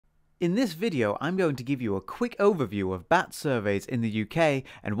In this video, I'm going to give you a quick overview of bat surveys in the UK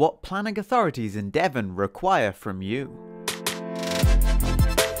and what planning authorities in Devon require from you.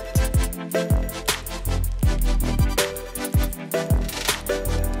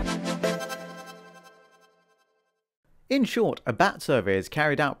 In short, a bat survey is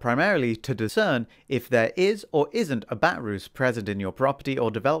carried out primarily to discern if there is or isn't a bat roost present in your property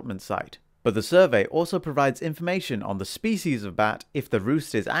or development site. But the survey also provides information on the species of bat if the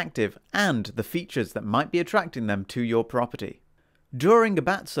roost is active and the features that might be attracting them to your property. During a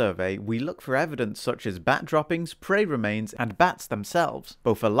bat survey, we look for evidence such as bat droppings, prey remains, and bats themselves,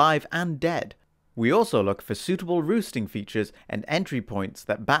 both alive and dead. We also look for suitable roosting features and entry points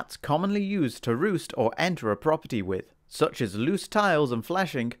that bats commonly use to roost or enter a property with, such as loose tiles and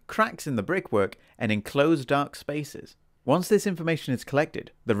flashing, cracks in the brickwork, and enclosed dark spaces. Once this information is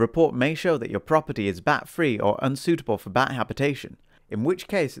collected, the report may show that your property is bat-free or unsuitable for bat habitation, in which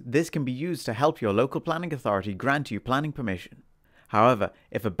case this can be used to help your local planning authority grant you planning permission. However,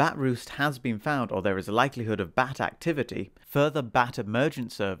 if a bat roost has been found or there is a likelihood of bat activity, further bat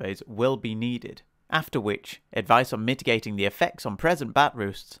emergence surveys will be needed, after which advice on mitigating the effects on present bat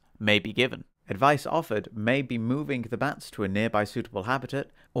roosts may be given. Advice offered may be moving the bats to a nearby suitable habitat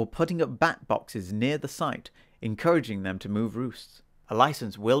or putting up bat boxes near the site, encouraging them to move roosts. A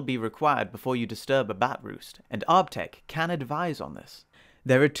license will be required before you disturb a bat roost, and Arbtech can advise on this.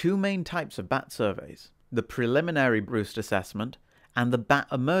 There are two main types of bat surveys: the preliminary roost assessment and the bat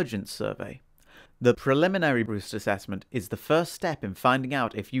emergence survey. The preliminary roost assessment is the first step in finding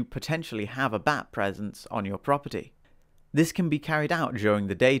out if you potentially have a bat presence on your property. This can be carried out during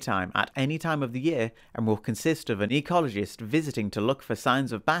the daytime at any time of the year and will consist of an ecologist visiting to look for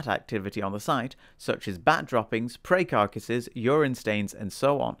signs of bat activity on the site, such as bat droppings, prey carcasses, urine stains, and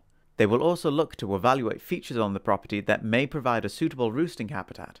so on. They will also look to evaluate features on the property that may provide a suitable roosting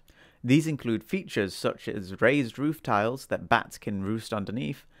habitat. These include features such as raised roof tiles that bats can roost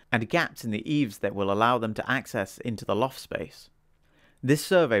underneath, and gaps in the eaves that will allow them to access into the loft space. This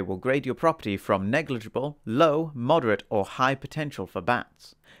survey will grade your property from negligible, low, moderate, or high potential for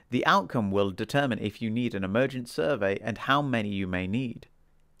bats. The outcome will determine if you need an emergence survey and how many you may need.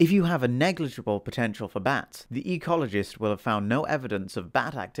 If you have a negligible potential for bats, the ecologist will have found no evidence of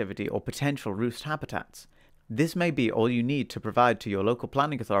bat activity or potential roost habitats. This may be all you need to provide to your local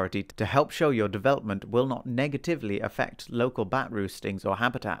planning authority to help show your development will not negatively affect local bat roostings or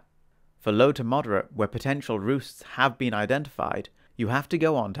habitat. For low to moderate, where potential roosts have been identified, you have to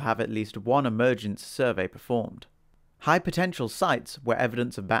go on to have at least one emergence survey performed. High potential sites where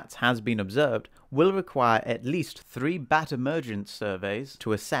evidence of bats has been observed will require at least 3 bat emergence surveys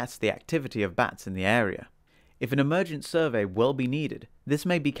to assess the activity of bats in the area. If an emergence survey will be needed, this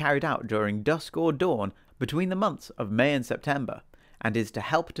may be carried out during dusk or dawn between the months of May and September, and is to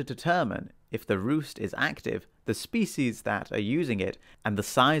help to determine if the roost is active, the species that are using it, and the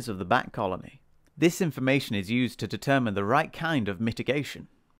size of the bat colony. This information is used to determine the right kind of mitigation.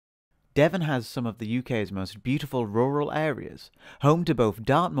 Devon has some of the UK's most beautiful rural areas. Home to both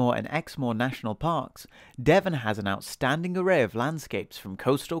Dartmoor and Exmoor national parks, Devon has an outstanding array of landscapes from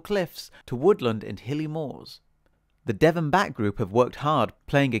coastal cliffs to woodland and hilly moors. The Devon Bat Group have worked hard,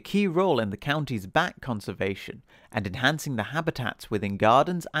 playing a key role in the county's bat conservation and enhancing the habitats within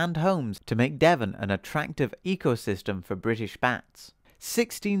gardens and homes to make Devon an attractive ecosystem for British bats.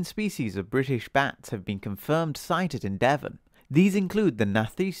 16 species of British bats have been confirmed sighted in Devon. These include the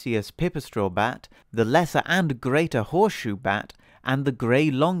Nathesius pipistrelle bat, the lesser and greater horseshoe bat, and the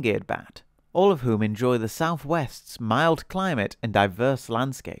grey long-eared bat, all of whom enjoy the southwest's mild climate and diverse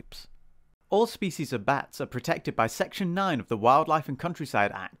landscapes. All species of bats are protected by Section 9 of the Wildlife and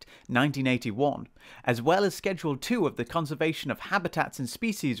Countryside Act 1981, as well as Schedule 2 of the Conservation of Habitats and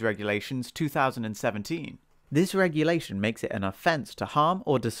Species Regulations 2017. This regulation makes it an offence to harm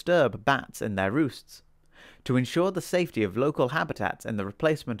or disturb bats in their roosts. To ensure the safety of local habitats and the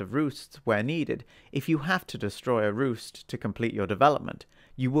replacement of roosts where needed, if you have to destroy a roost to complete your development,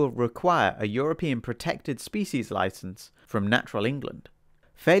 you will require a European Protected Species Licence from Natural England.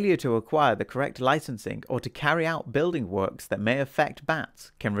 Failure to acquire the correct licensing or to carry out building works that may affect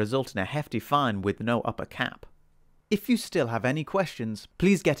bats can result in a hefty fine with no upper cap. If you still have any questions,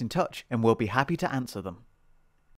 please get in touch and we'll be happy to answer them.